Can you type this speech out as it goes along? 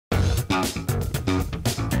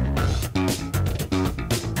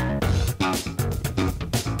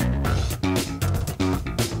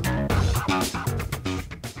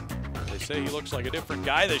say he looks like a different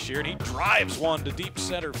guy this year, and he drives one to deep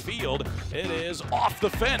center field. It is off the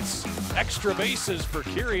fence. Extra bases for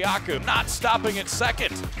Kiriakou, not stopping at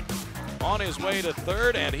second. On his way to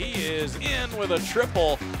third, and he is in with a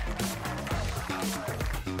triple.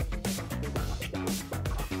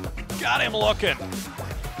 Got him looking.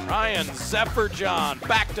 Ryan Zephyr-John,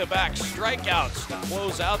 back-to-back strikeouts to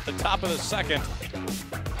close out the top of the second.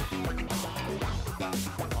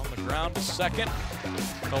 On the ground to second.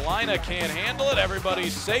 Kalina can't handle it.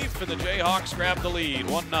 Everybody's safe, and the Jayhawks grab the lead,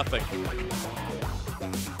 1-0.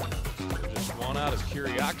 Just one out as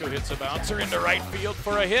Kiriakou hits a bouncer into right field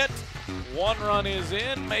for a hit. 1 run is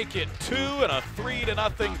in, make it 2, and a 3-0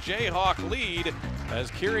 Jayhawk lead as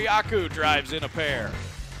Kiriakou drives in a pair.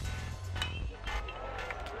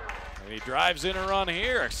 And he drives in a run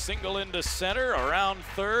here, a single into center, around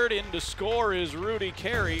third, in to score is Rudy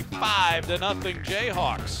Carey, 5-0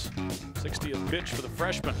 Jayhawks. 60th pitch for the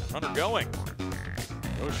freshman, runner going.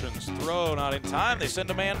 Ocean's throw not in time, they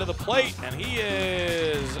send a man to the plate, and he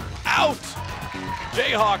is out.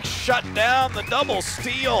 Jayhawks shut down the double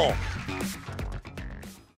steal.